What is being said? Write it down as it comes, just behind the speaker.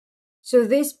So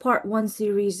this part one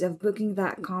series of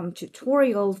booking.com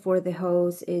tutorial for the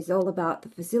host is all about the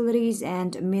facilities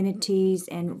and amenities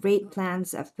and rate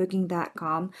plans of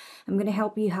booking.com. I'm going to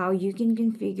help you how you can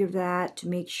configure that to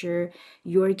make sure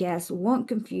your guests won't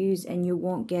confuse and you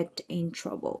won't get in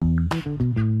trouble.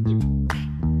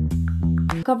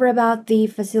 Cover about the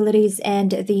facilities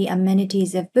and the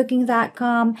amenities of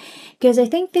booking.com, because I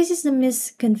think this is the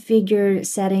misconfigured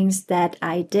settings that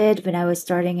I did when I was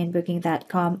starting in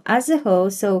booking.com as a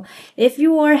host. So if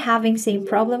you are having same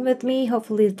problem with me,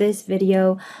 hopefully this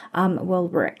video will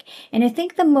work. And I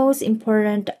think the most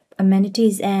important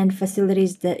amenities and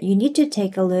facilities that you need to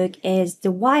take a look is the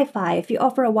Wi-Fi. If you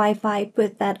offer a Wi-Fi,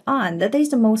 put that on. That is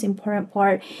the most important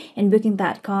part in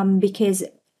booking.com, because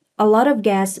a lot of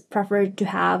guests prefer to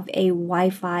have a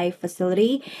Wi-Fi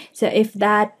facility. So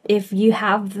if you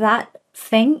have that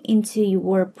thing into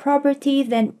your property,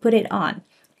 then put it on.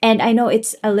 And I know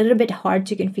it's a little bit hard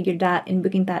to configure that in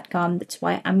booking.com. That's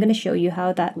why I'm going to show you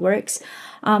how that works.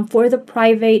 For the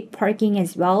private parking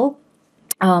as well,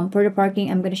 for the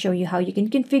parking, I'm going to show you how you can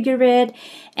configure it,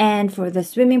 and for the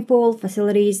swimming pool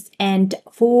facilities, and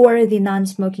for the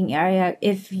non-smoking area.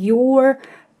 If your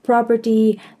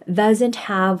property doesn't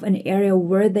have an area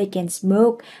where they can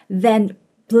smoke, then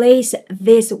place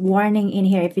this warning in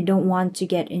here if you don't want to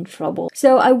get in trouble.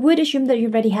 So I would assume that you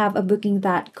already have a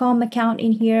booking.com account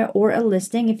in here or a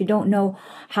listing. If you don't know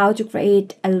how to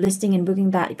create a listing in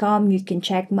booking.com, you can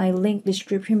check my link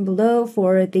description below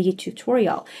for the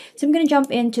tutorial. So I'm going to jump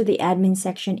into the admin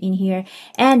section in here,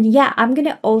 and yeah, I'm going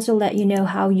to also let you know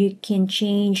how you can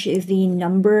change the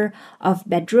number of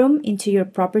bedroom into your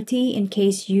property in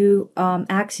case you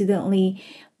accidentally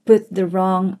put the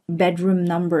wrong bedroom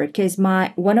number, because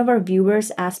one of our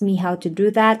viewers asked me how to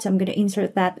do that, so I'm going to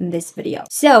insert that in this video.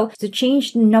 So to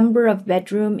change the number of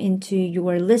bedroom into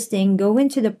your listing, go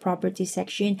into the property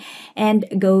section and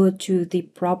go to the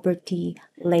property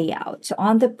layout. So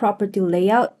on the property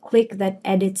layout, click that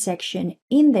edit section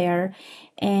in there,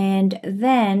 and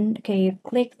then you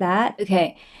click that.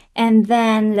 And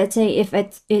then let's say if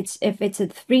it's a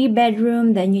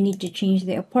 3-bedroom, then you need to change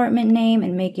the apartment name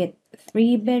and make it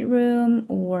 3-bedroom,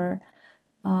 or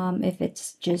if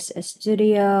it's just a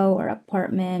studio or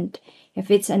apartment.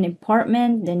 If it's an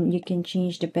apartment, then you can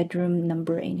change the bedroom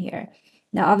number in here.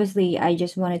 Now obviously I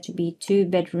just want it to be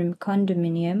 2-bedroom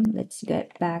condominium. Let's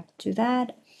get back to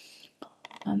that.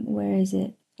 Where is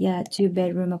it? Yeah,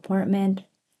 2-bedroom apartment.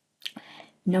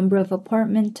 Number of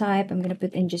apartment type, I'm gonna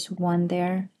put in just 1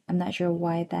 there. I'm not sure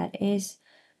why that is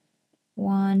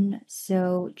 1.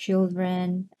 So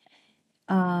children,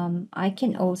 I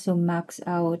can also max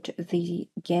out the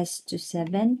guests to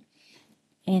 7,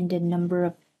 and the number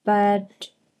of bed.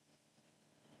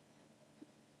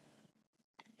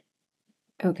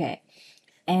 Okay,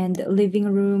 and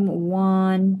living room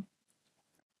 1.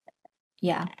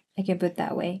 Yeah, I can put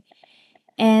that way.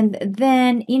 And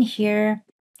then in here,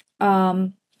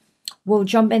 we'll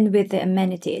jump in with the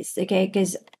amenities, okay?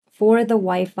 Because for the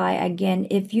Wi-Fi, again,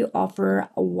 if you offer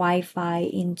a Wi-Fi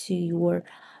into your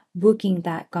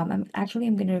booking.com, I'm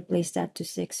going to replace that to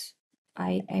 6.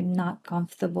 I'm not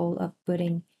comfortable of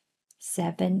putting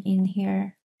 7 in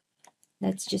here.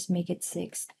 Let's just make it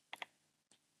 6.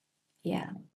 Yeah,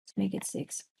 let's make it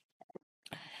 6.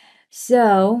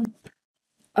 So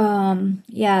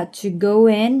yeah, to go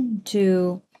in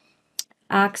to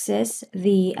access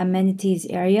the amenities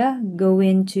area, go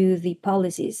into the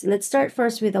policies. Let's start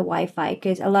first with the Wi-Fi,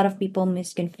 because a lot of people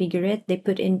misconfigure it.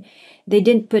 They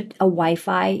didn't put a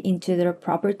Wi-Fi into their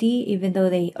property even though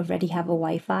they already have a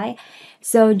Wi-Fi.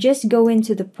 So just go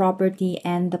into the property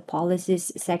and the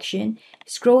policies section,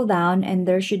 scroll down, and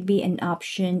there should be an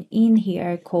option in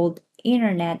here called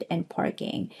internet and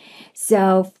parking.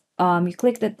 So you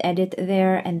click that edit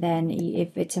there, and then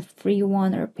if it's a free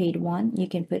one or paid one, you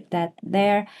can put that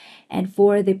there. And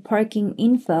for the parking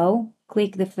info,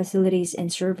 click the facilities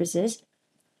and services.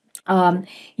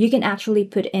 You can actually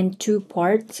put in 2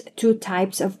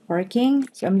 types of parking.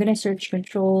 So I'm gonna search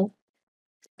control.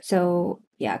 So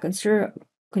yeah,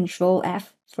 control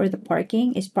F for the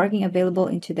parking. Is parking available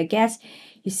into the guest?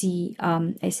 You see,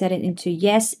 I set it into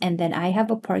yes, and then I have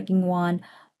a parking one,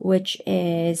 which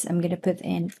is, I'm gonna put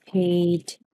in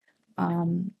paid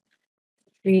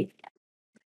street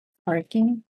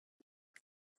parking.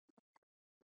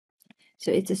 So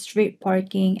it's a street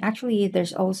parking. Actually,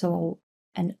 there's also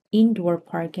an indoor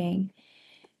parking.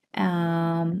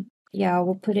 Yeah,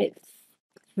 we'll put it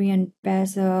 300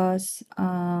 pesos.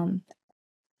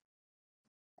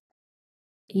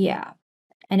 Yeah.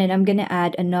 And then I'm gonna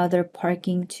add another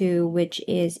parking too, which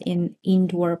is in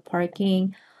indoor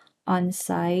parking. on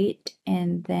site,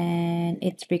 and then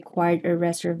it's required a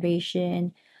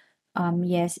reservation.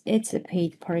 Yes, it's a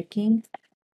paid parking.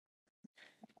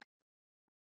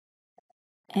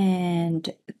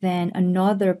 And then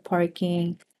another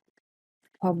parking,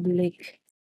 public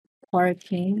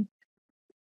parking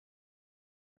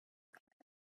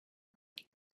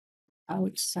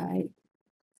outside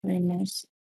premise,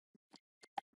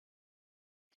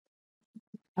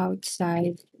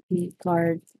 outside the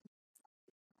guard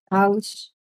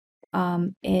house.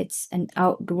 It's an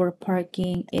outdoor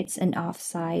parking, it's an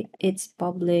offsite, it's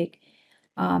public,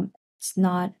 it's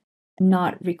not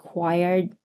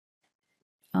required.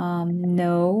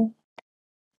 No,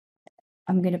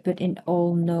 I'm gonna put in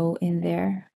all no in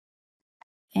there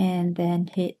and then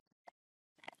hit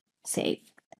save.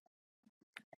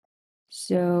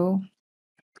 So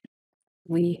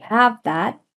we have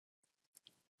that,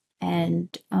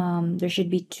 and there should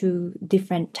be two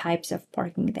different types of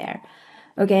parking there.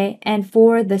 Okay, and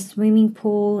for the swimming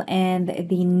pool and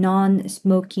the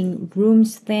non-smoking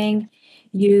rooms thing,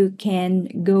 you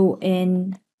can go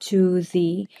in to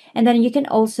the, and then you can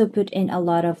also put in a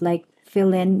lot of like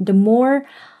fill in. The more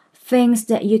things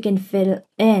that you can fill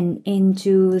in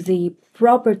into the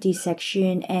property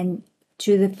section and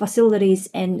to the facilities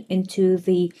and into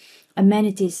the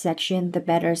amenities section, the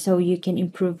better, so you can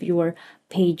improve your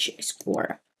page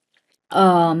score.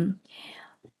 um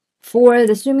for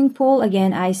the swimming pool,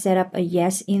 again, I set up a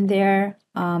yes in there.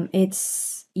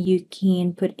 It's, you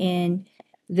can put in,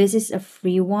 this is a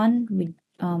free one.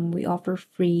 We offer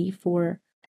free for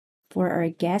our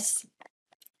guests.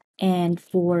 And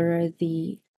for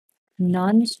the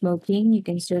non-smoking, you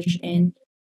can search in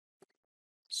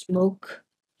smoke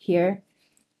here.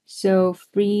 So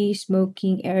free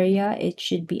smoking area, it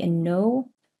should be a no.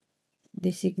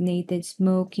 Designated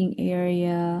smoking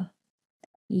area,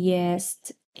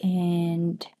 yes,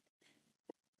 and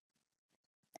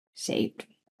saved.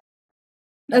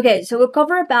 Okay, so we'll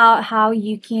cover about how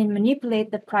you can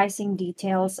manipulate the pricing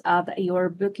details of your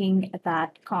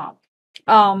booking.com.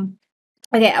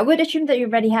 Okay, I would assume that you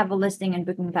already have a listing on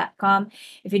booking.com.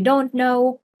 If you don't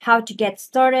know how to get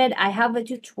started, I have a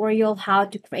tutorial how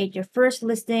to create your first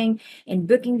listing in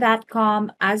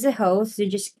booking.com as a host. You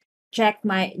just check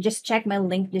my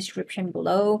link description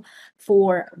below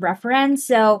for reference.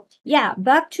 So yeah,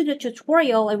 back to the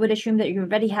tutorial. I would assume that you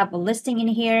already have a listing in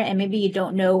here, and maybe you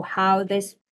don't know how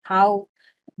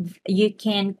you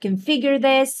can configure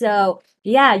this. So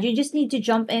yeah, you just need to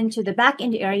jump into the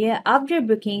backend area of your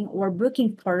booking or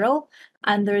booking portal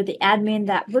under the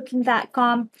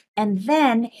admin.booking.com, and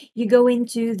then you go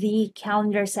into the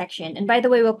calendar section. And by the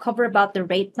way, we'll cover about the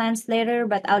rate plans later,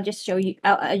 but I'll just show you,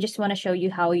 I just want to show you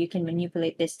how you can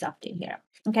manipulate this stuff in here.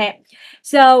 Okay,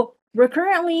 so we're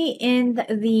currently in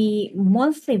the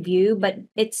monthly view, but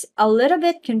it's a little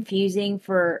bit confusing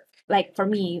for, like, for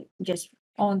me, just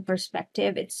own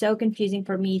perspective. It's so confusing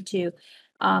for me to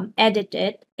edit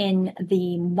it in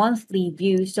the monthly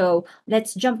view. So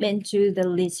let's jump into the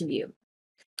list view.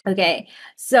 Okay,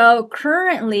 so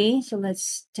currently, so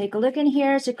let's take a look in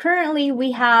here. So currently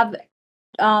we have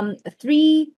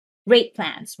three rate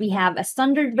plans. We have a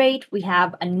standard rate, we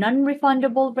have a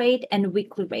non-refundable rate, and a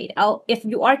weekly rate. If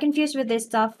you are confused with this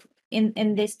stuff,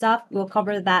 in this stuff, we'll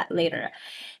cover that later.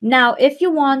 Now, if you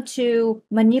want to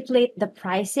manipulate the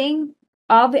pricing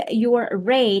of your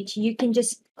rate, you can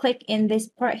just click in this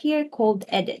part here called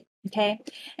edit. Okay,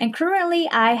 and currently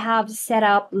I have set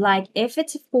up, like, if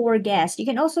it's 4 guests, you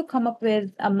can also come up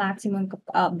with a maximum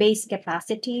base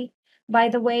capacity, by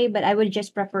the way, but I would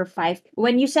just prefer 5.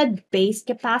 When you said base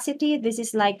capacity, this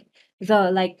is like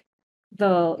the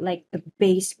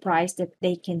base price that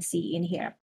they can see in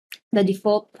here, the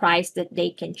default price that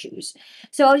they can choose.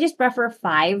 So I'll just prefer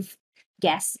 5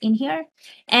 guests in here.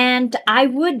 And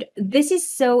this is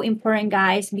so important,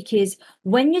 guys, because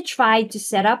when you try to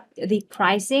set up the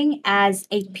pricing as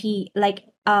a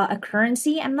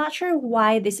currency, I'm not sure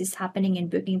why this is happening in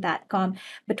booking.com,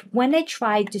 but when I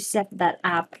tried to set that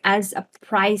up as a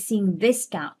pricing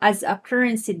discount, as a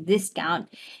currency discount,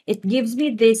 it gives me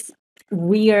this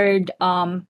weird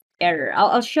error.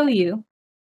 I'll show you.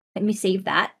 Let me save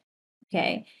that.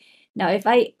 Okay. Now, if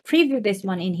I preview this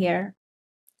one in here,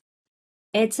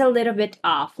 it's a little bit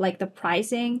off. Like the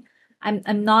pricing, I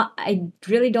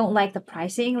really don't like the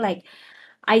pricing. Like,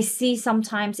 I see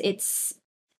sometimes it's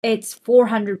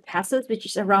 400 pesos, which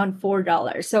is around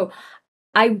 $4. So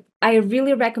I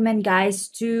really recommend, guys,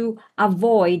 to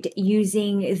avoid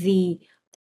using the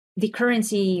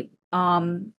currency,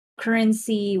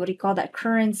 what do you call that,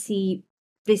 currency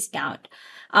discount.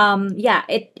 Yeah,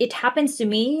 it happens to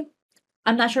me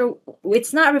I'm not sure,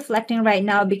 it's not reflecting right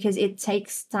now because it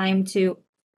takes time to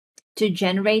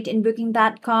generate in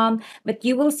booking.com, but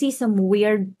you will see some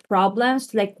weird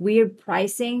problems, like weird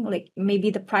pricing, like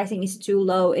maybe the pricing is too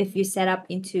low if you set up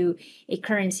into a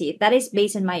currency. That is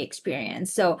based on my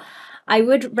experience. So I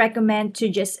would recommend to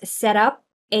just set up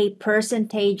a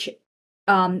percentage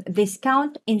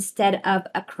discount instead of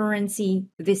a currency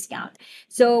discount.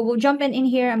 So we'll jump in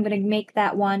here. I'm going to make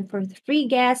that one for the free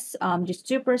guests, just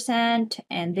 2%,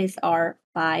 and these are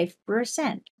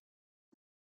 5%,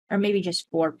 or maybe just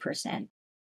 4%.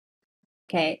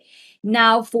 Okay.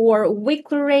 Now for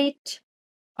weekly rate,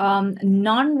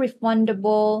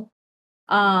 non-refundable,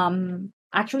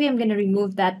 actually I'm going to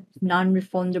remove that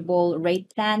non-refundable rate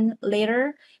plan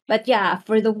later. But yeah,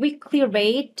 for the weekly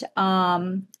rate,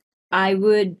 I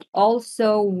would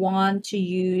also want to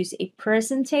use a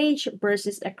percentage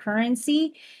versus a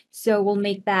currency. So we'll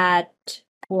make that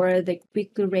for the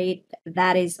weekly rate,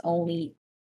 that is only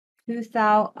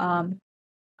 2000,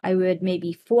 I would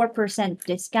maybe 4%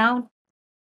 discount.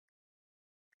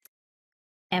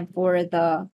 And for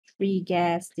the free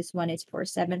guest, this one is for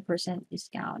 7%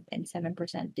 discount and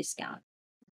 7% discount.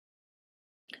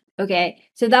 Okay,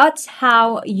 so that's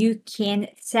how you can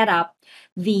set up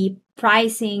the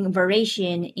pricing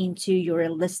variation into your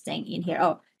listing in here.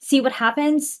 Oh, see what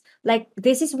happens? Like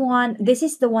this is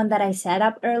the one that I set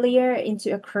up earlier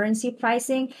into a currency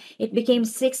pricing. It became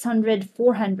 600,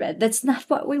 400. That's not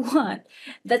what we want.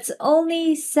 That's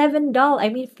only $7. I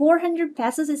mean, 400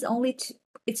 pesos is only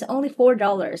it's only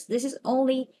 $4. This is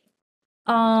only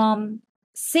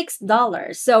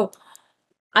 $6. So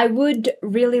I would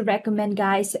really recommend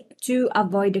guys to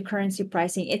avoid the currency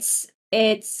pricing. It's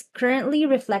currently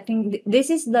reflecting, this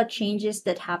is the changes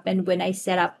that happened when I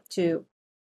set up to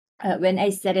when I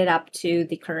set it up to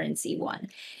the currency one.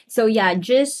 So yeah,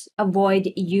 just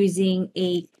avoid using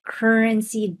a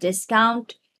currency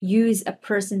discount. Use a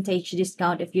percentage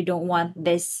discount if you don't want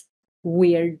this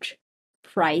weird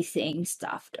pricing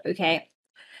stuff. Okay.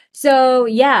 So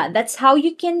yeah, that's how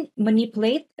you can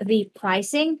manipulate the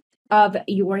pricing of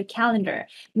your calendar.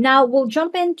 Now we'll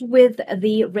jump in with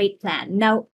the rate plan.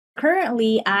 Now,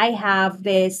 currently I have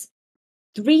this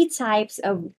three types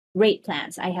of rate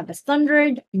plans. I have a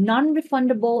standard,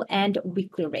 non-refundable, and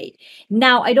weekly rate.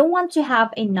 Now, I don't want to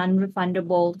have a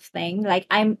non-refundable thing. Like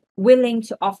I'm willing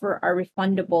to offer a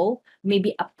refundable,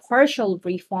 maybe a partial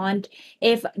refund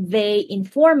if they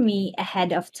inform me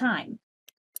ahead of time.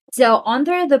 So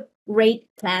under the rate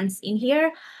plans in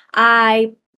here,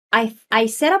 I I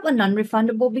set up a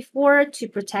non-refundable before to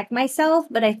protect myself,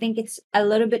 but I think it's a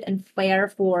little bit unfair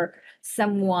for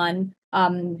someone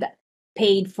that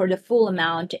paid for the full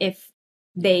amount if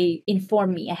they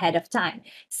inform me ahead of time.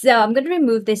 So I'm gonna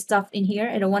remove this stuff in here.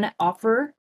 I don't want to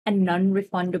offer a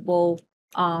non-refundable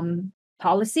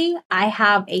policy. I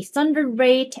have a standard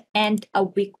rate and a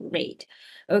weekly rate.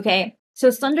 Okay, so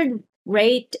standard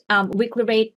rate, weekly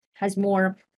rate has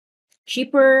more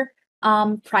cheaper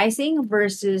pricing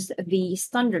versus the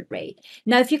standard rate.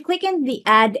 Now, if you click in the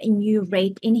add a new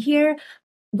rate in here,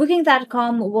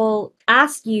 Booking.com will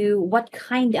ask you what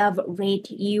kind of rate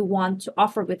you want to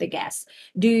offer with a guest.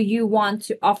 Do you want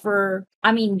to offer,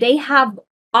 I mean, they have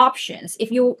options. If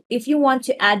you want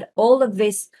to add all of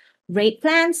these rate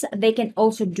plans, they can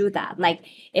also do that. Like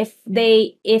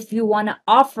if you want to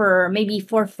offer maybe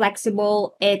for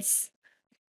flexible, it's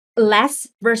less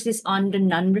versus on the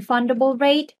non-refundable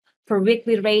rate. For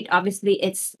weekly rate, obviously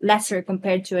it's lesser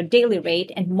compared to a daily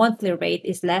rate, and monthly rate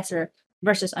is lesser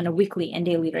versus on a weekly and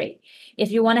daily rate. If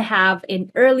you want to have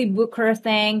an early booker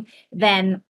thing,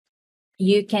 then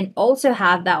you can also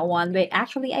have that one. But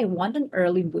actually, I want an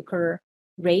early booker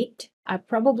rate. I'm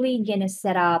probably gonna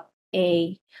set up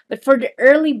but for the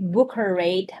early booker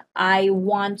rate, I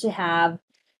want to have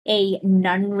a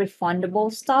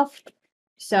non-refundable stuff.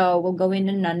 So we'll go in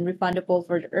a non-refundable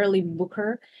for the early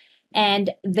booker,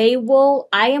 and I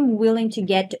am willing to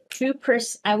get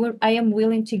 2%. I am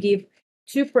willing to give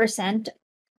 2%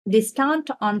 discount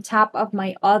on top of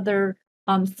my other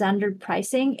standard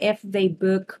pricing if they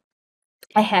book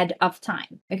ahead of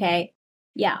time. Okay.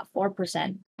 Yeah,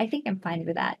 4%. I think I'm fine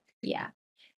with that. Yeah.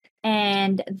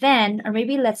 And then, or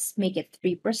maybe let's make it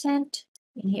 3%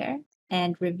 in here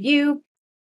and review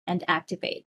and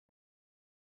activate.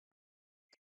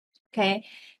 Okay.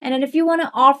 And then if you want to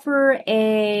offer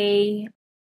a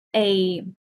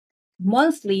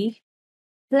monthly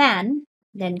plan,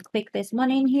 then click this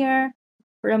one in here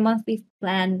for a monthly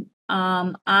plan.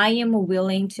 I am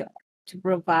willing to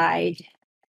provide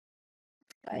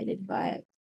divided by,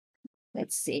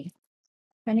 let's see,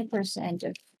 20%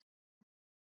 of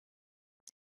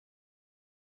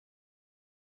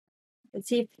Let's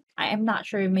see if I'm not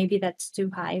sure. Maybe that's too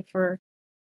high for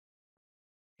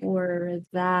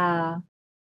the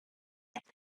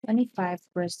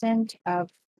 25% of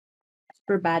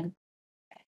super bad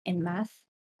in math.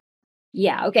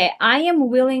 Yeah, okay. I am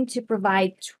willing to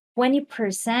provide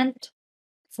 20%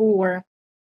 for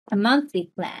a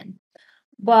monthly plan.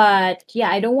 But yeah,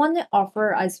 I don't want to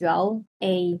offer as well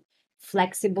a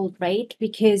flexible rate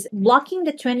because blocking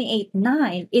the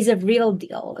 28.9 is a real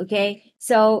deal, okay?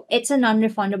 So it's a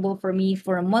non-refundable for me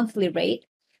for a monthly rate.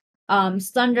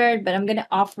 Standard, but I'm gonna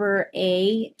offer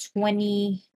a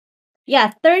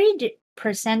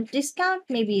 30% discount.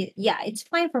 Maybe, yeah, it's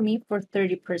fine for me for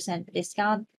 30%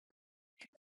 discount.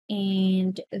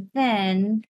 And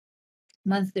then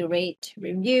monthly rate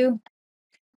review.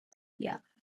 Yeah.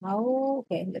 Oh,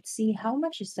 okay. Let's see. How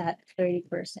much is that?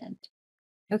 30%.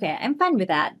 Okay, I'm fine with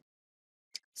that.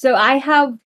 So I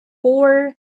have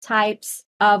four types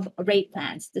of rate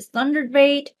plans. The standard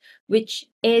rate, which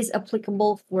is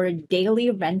applicable for daily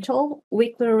rental,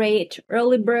 weekly rate,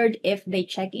 early bird if they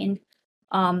check in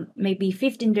maybe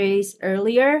 15 days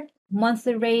earlier,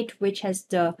 monthly rate, which has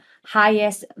the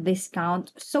highest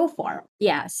discount so far.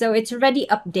 Yeah, so it's already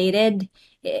updated.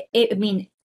 I mean,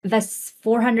 this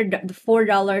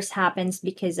 $404 happens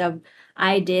because of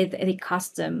I did the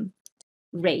custom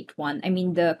rate one. I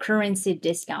mean the currency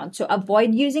discount. So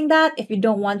avoid using that if you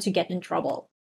don't want to get in trouble.